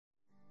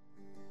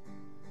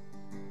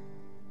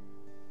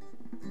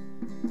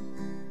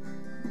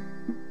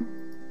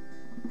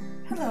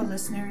Hello,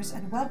 listeners,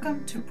 and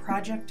welcome to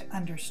Project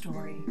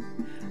Understory,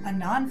 a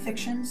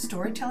nonfiction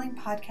storytelling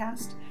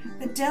podcast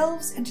that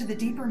delves into the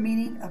deeper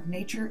meaning of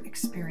nature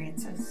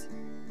experiences.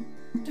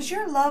 Does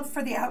your love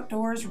for the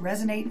outdoors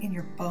resonate in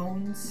your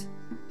bones?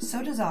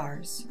 So does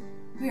ours.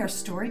 We are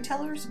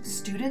storytellers,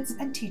 students,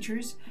 and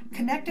teachers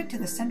connected to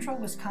the Central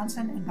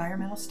Wisconsin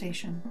Environmental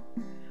Station.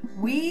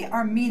 We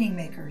are meaning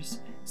makers,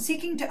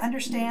 seeking to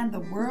understand the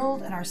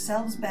world and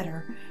ourselves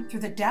better through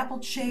the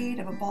dappled shade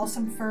of a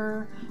balsam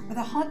fir or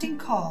the haunting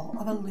call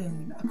of a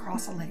loon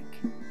across a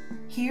lake.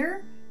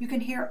 Here, you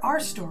can hear our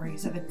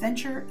stories of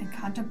adventure and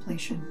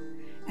contemplation,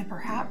 and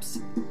perhaps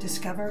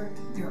discover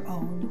your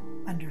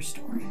own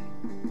understory.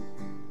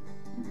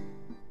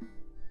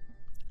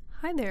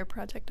 Hi there,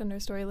 Project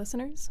Understory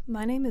listeners.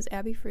 My name is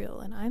Abby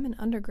Friel, and I'm an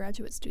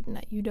undergraduate student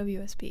at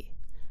UWSP.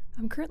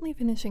 I'm currently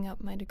finishing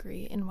up my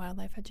degree in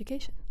wildlife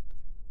education.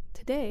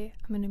 Today,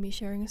 I'm going to be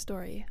sharing a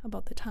story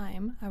about the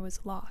time I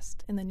was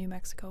lost in the New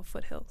Mexico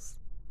foothills.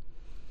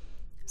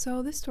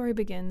 So this story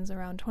begins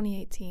around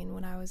 2018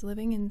 when I was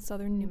living in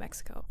southern New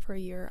Mexico for a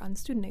year on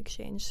student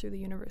exchange through the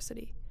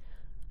university.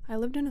 I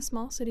lived in a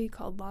small city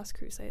called Las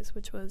Cruces,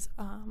 which was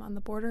on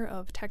the border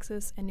of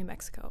Texas and New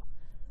Mexico.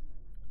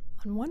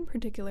 On one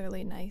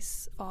particularly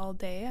nice fall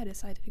day, I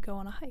decided to go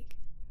on a hike.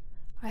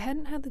 I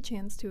hadn't had the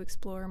chance to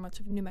explore much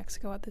of New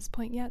Mexico at this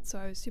point yet, so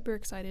I was super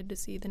excited to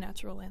see the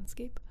natural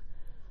landscape.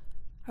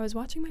 I was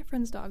watching my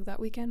friend's dog that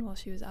weekend while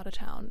she was out of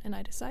town, and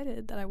I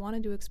decided that I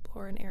wanted to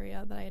explore an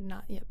area that I had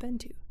not yet been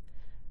to.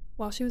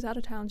 While she was out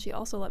of town, she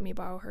also let me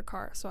borrow her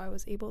car, so I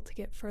was able to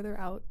get further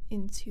out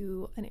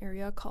into an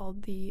area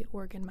called the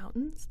Organ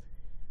Mountains.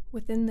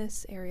 Within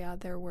this area,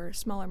 there were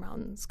smaller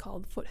mountains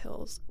called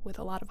foothills with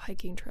a lot of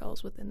hiking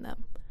trails within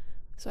them.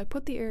 So I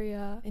put the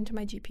area into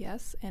my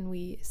GPS and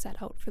we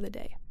set out for the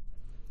day.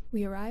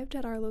 We arrived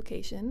at our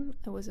location.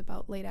 It was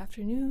about late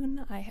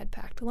afternoon. I had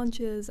packed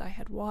lunches, I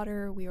had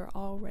water. We were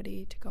all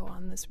ready to go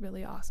on this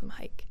really awesome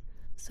hike.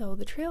 So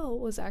the trail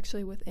was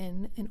actually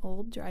within an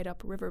old dried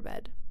up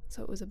riverbed.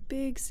 So it was a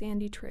big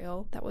sandy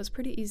trail that was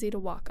pretty easy to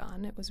walk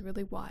on. It was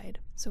really wide.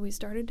 So we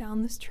started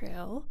down this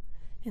trail,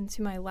 and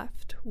to my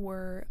left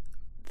were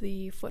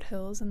the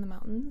foothills and the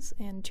mountains,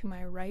 and to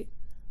my right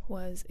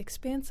was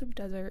expansive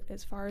desert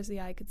as far as the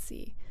eye could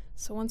see.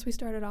 So once we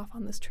started off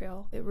on this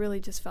trail, it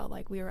really just felt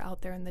like we were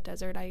out there in the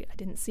desert. I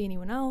didn't see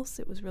anyone else.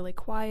 It was really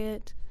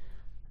quiet,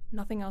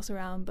 nothing else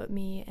around but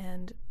me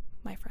and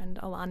my friend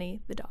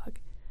Alani, the dog.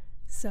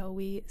 So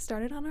we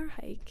started on our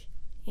hike,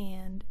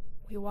 and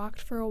we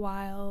walked for a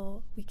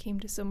while. We came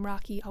to some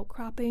rocky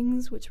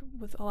outcroppings, which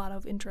with a lot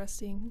of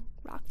interesting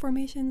rock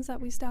formations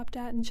that we stopped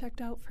at and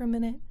checked out for a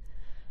minute.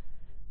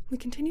 We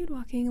continued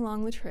walking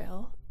along the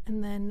trail,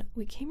 and then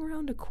we came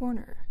around a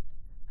corner,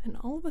 and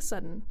all of a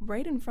sudden,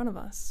 right in front of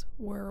us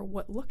were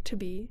what looked to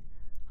be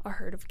a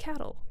herd of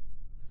cattle.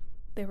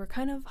 They were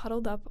kind of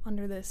huddled up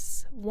under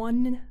this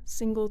one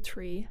single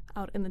tree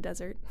out in the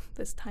desert,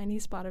 this tiny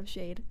spot of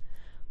shade.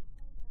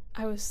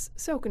 I was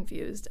so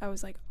confused. I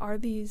was like, are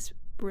these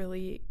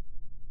really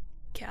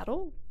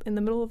cattle in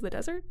the middle of the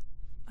desert?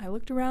 I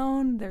looked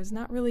around. There's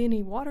not really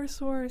any water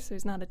source.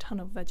 There's not a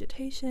ton of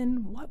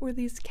vegetation. What were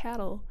these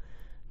cattle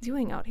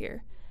doing out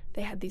here?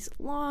 They had these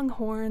long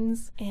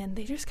horns, and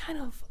they just kind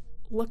of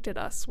looked at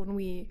us when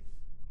we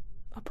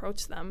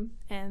approached them,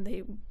 and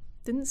they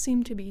didn't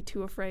seem to be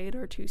too afraid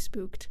or too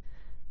spooked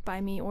by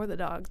me or the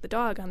dog. The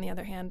dog, on the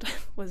other hand,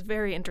 was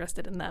very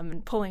interested in them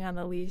and pulling on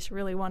the leash,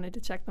 really wanted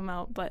to check them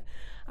out, but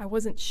I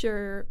wasn't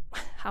sure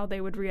how they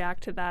would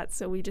react to that,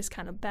 so we just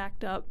kind of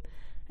backed up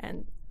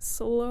and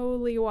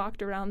slowly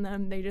walked around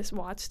them. They just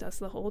watched us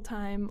the whole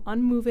time,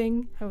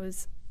 unmoving. I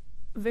was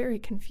very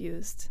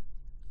confused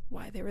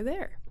why they were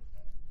there.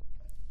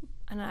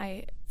 And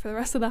I, for the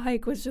rest of the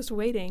hike, was just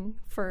waiting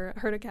for a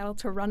herd of cattle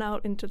to run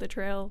out into the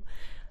trail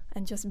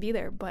and just be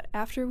there. But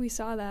after we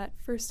saw that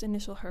first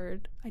initial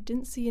herd, I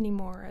didn't see any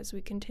more as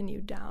we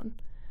continued down.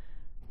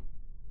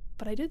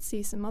 But I did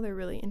see some other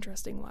really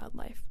interesting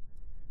wildlife.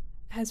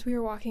 As we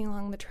were walking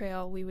along the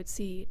trail, we would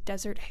see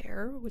desert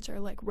hare, which are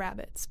like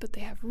rabbits, but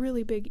they have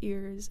really big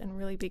ears and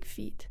really big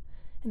feet.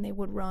 And they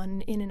would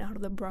run in and out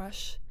of the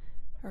brush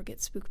or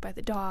get spooked by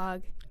the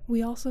dog.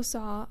 We also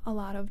saw a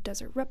lot of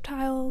desert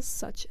reptiles,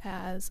 such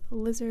as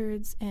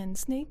lizards and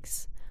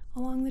snakes,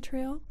 along the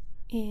trail.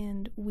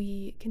 And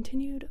we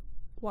continued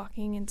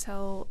walking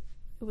until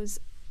it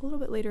was a little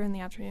bit later in the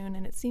afternoon,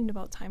 and it seemed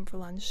about time for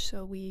lunch.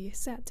 So we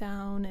sat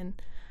down,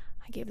 and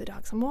I gave the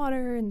dog some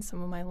water and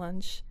some of my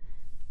lunch.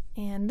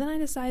 And then I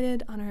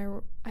decided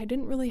I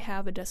didn't really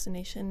have a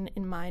destination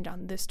in mind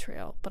on this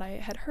trail, but I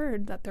had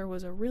heard that there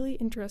was a really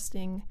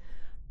interesting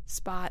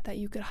spot that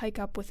you could hike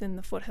up within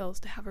the foothills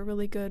to have a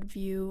really good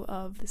view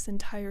of this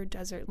entire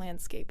desert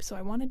landscape. So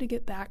I wanted to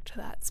get back to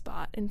that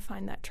spot and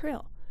find that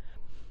trail.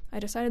 I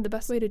decided the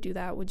best way to do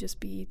that would just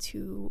be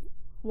to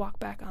walk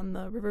back on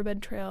the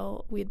riverbed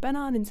trail we had been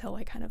on until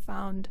I kind of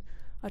found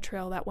a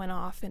trail that went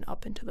off and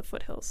up into the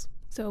foothills.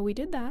 So we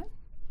did that.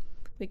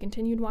 We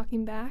continued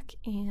walking back,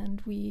 and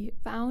we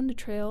found a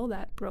trail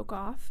that broke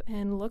off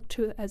and looked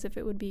as if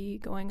it would be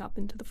going up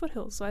into the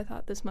foothills, so I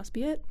thought this must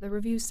be it. The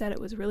reviews said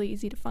it was really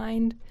easy to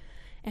find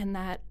and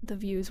that the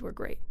views were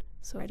great,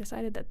 so I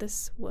decided that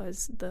this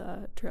was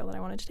the trail that I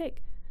wanted to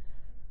take.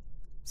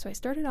 So I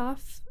started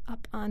off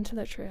up onto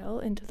the trail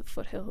into the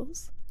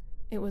foothills.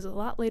 It was a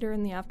lot later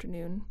in the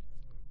afternoon.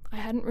 I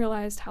hadn't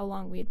realized how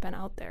long we had been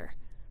out there.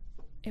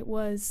 It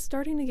was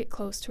starting to get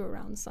close to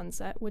around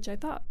sunset, which I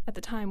thought at the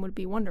time would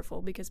be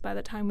wonderful because by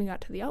the time we got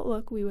to the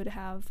outlook, we would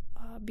have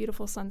a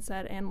beautiful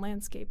sunset and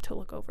landscape to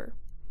look over.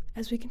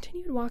 As we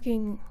continued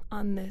walking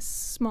on this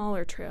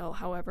smaller trail,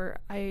 however,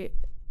 I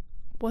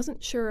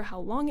wasn't sure how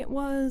long it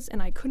was,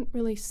 and I couldn't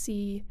really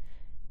see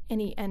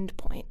any end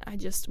point. I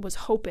just was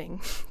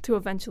hoping to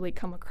eventually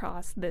come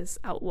across this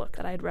outlook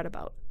that I had read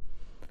about.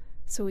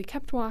 So we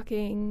kept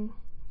walking,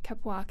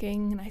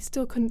 and I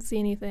still couldn't see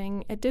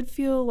anything. It did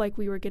feel like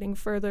we were getting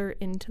further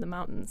into the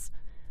mountains,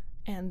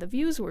 and the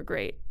views were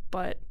great,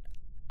 but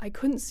I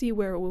couldn't see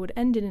where it would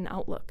end in an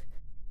outlook.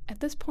 At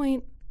this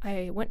point,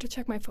 I went to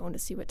check my phone to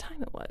see what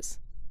time it was.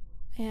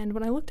 And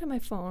when I looked at my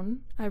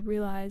phone, I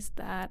realized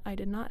that I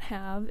did not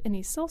have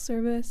any cell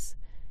service,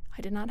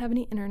 I did not have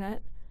any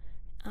internet,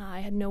 I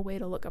had no way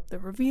to look up the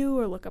review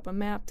or look up a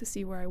map to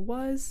see where I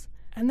was,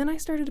 and then I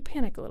started to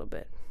panic a little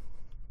bit.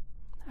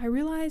 I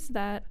realized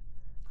that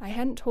I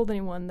hadn't told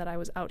anyone that I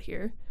was out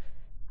here,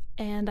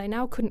 and I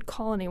now couldn't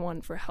call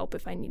anyone for help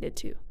if I needed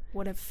to.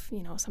 What if,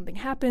 something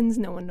happens,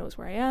 no one knows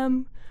where I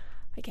am,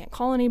 I can't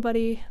call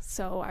anybody,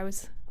 so I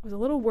was a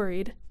little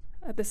worried.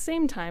 At the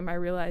same time, I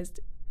realized,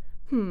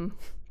 it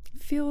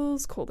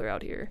feels colder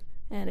out here,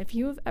 and if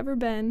you have ever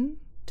been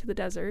to the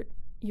desert,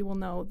 you will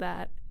know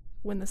that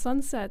when the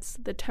sun sets,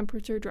 the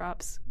temperature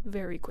drops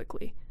very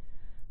quickly.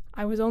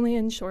 I was only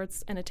in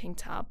shorts and a tank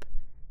top,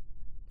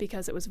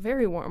 because it was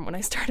very warm when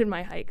I started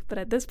my hike, but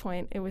at this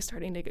point it was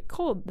starting to get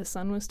cold. The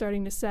sun was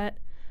starting to set,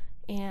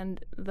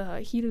 and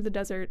the heat of the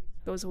desert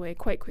goes away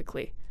quite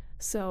quickly.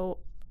 So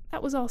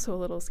that was also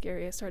a little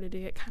scary. I started to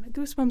get kind of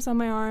goosebumps on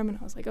my arm, and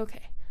I was like,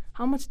 okay,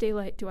 how much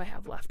daylight do I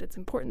have left? It's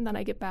important that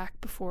I get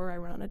back before I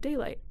run out of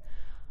daylight.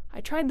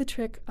 I tried the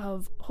trick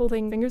of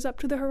holding fingers up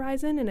to the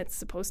horizon, and it's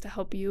supposed to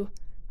help you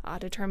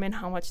determine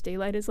how much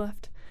daylight is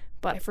left.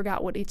 But I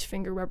forgot what each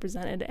finger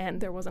represented,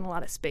 and there wasn't a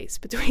lot of space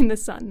between the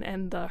sun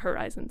and the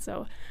horizon,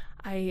 so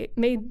I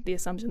made the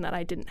assumption that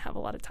I didn't have a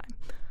lot of time.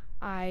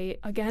 I,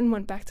 again,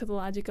 went back to the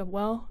logic of,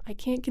 I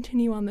can't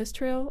continue on this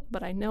trail,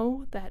 but I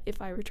know that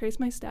if I retrace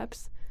my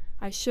steps,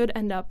 I should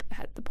end up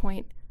at the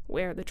point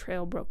where the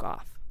trail broke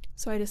off.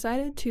 So I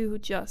decided to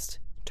just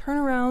turn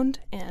around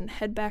and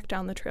head back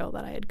down the trail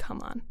that I had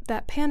come on.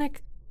 That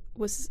panic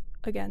was,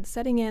 again,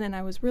 setting in, and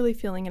I was really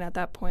feeling it at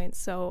that point,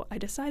 so I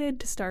decided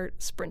to start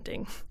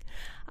sprinting.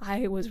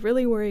 I was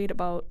really worried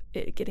about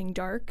it getting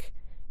dark,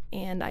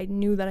 and I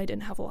knew that I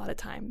didn't have a lot of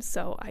time,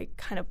 so I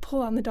kind of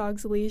pulled on the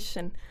dog's leash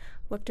and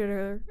looked at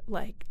her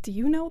like, do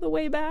you know the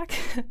way back?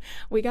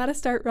 We gotta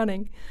start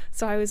running.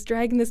 So I was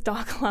dragging this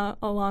dog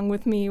along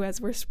with me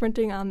as we're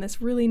sprinting on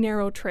this really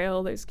narrow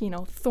trail. There's,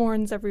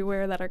 thorns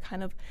everywhere that are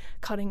kind of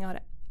cutting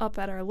up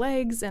at our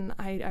legs, and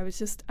I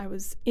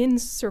was in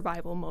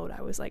survival mode.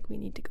 I was like, we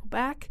need to go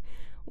back.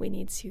 We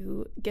need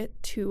to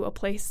get to a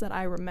place that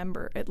I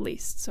remember at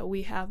least, so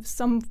we have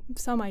some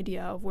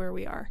idea of where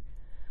we are.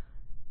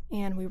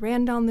 And we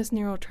ran down this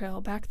narrow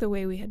trail back the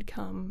way we had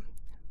come.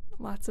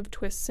 Lots of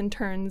twists and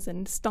turns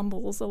and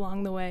stumbles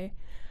along the way.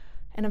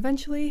 And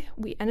eventually,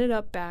 we ended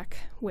up back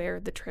where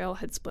the trail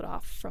had split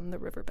off from the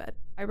riverbed.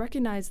 I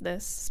recognized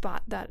this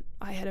spot that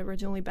I had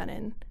originally been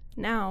in.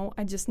 Now,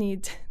 I just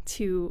need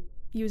to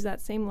use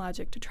that same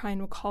logic to try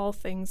and recall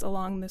things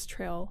along this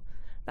trail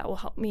that will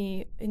help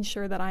me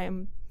ensure that I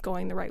am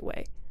going the right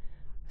way.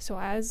 So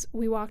as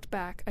we walked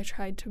back, I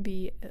tried to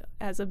be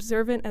as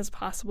observant as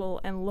possible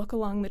and look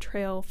along the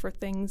trail for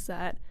things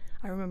that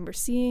I remember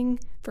seeing.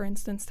 For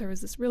instance, there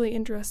was this really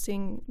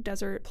interesting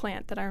desert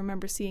plant that I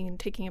remember seeing and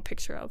taking a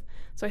picture of.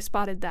 So I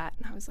spotted that,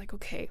 and I was like,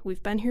 okay,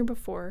 we've been here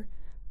before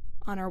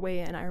on our way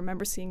in. I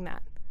remember seeing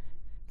that.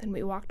 Then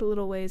we walked a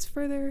little ways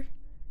further,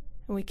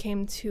 and we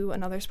came to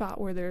another spot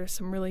where there's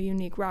some really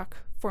unique rock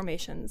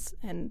formations,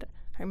 and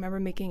I remember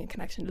making a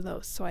connection to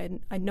those. So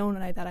I'd known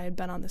that I had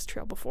been on this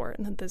trail before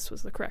and that this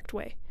was the correct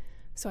way.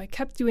 So I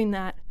kept doing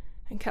that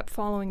and kept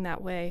following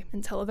that way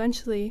until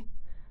eventually,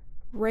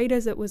 right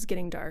as it was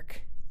getting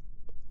dark,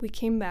 we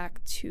came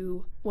back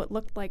to what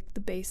looked like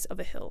the base of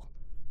a hill.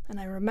 And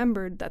I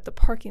remembered that the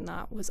parking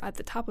lot was at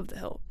the top of the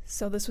hill.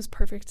 So this was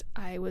perfect.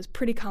 I was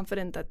pretty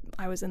confident that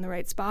I was in the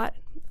right spot.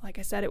 Like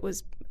I said, it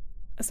was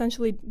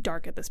essentially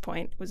dark at this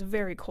point. It was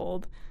very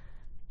cold,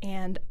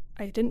 and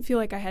I didn't feel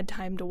like I had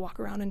time to walk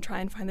around and try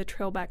and find the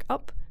trail back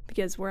up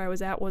because where I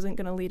was at wasn't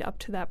going to lead up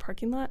to that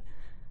parking lot.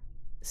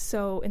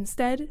 So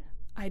instead,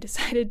 I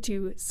decided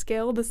to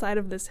scale the side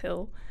of this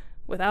hill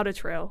without a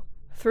trail,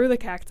 through the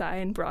cacti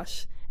and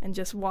brush, and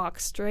just walk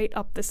straight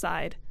up the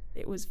side.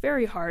 It was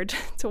very hard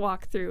to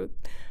walk through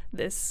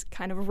this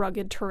kind of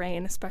rugged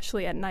terrain,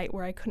 especially at night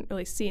where I couldn't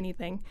really see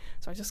anything.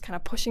 So I was just kind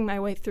of pushing my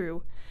way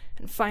through.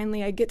 And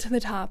finally I get to the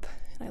top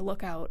and I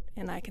look out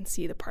and I can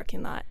see the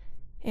parking lot.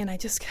 And I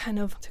just kind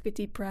of took a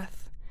deep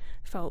breath,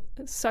 felt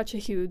such a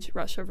huge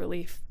rush of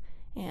relief.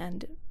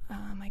 And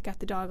I got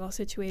the dog all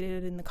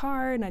situated in the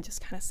car, and I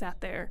just kind of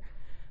sat there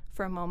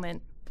for a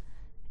moment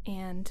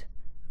and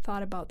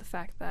thought about the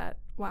fact that,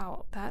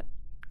 wow, that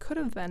could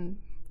have been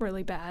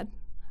really bad.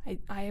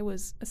 I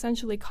was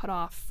essentially cut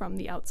off from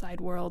the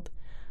outside world.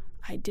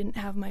 I didn't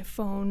have my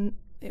phone,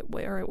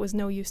 or it was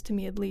no use to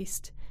me at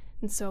least.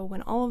 And so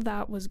when all of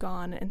that was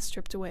gone and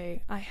stripped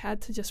away, I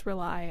had to just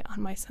rely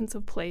on my sense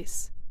of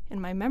place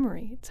and my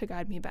memory to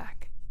guide me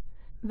back.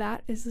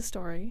 That is the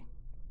story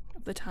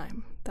of the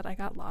time that I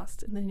got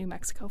lost in the New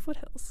Mexico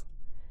foothills.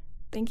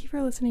 Thank you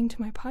for listening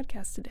to my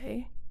podcast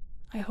today.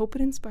 I hope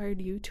it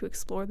inspired you to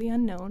explore the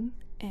unknown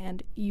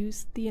and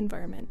use the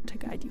environment to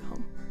guide you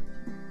home.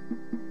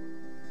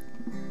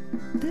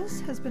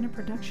 This has been a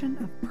production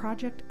of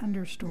Project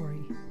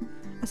Understory.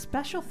 A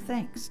special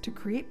thanks to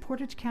Create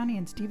Portage County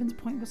in Stevens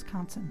Point,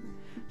 Wisconsin.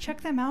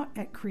 Check them out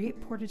at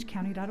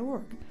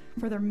createportagecounty.org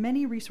for their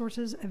many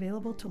resources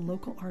available to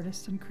local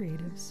artists and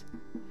creatives.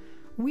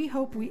 We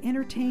hope we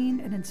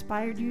entertained and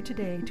inspired you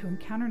today to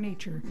encounter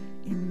nature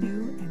in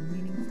new and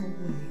meaningful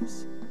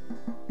ways.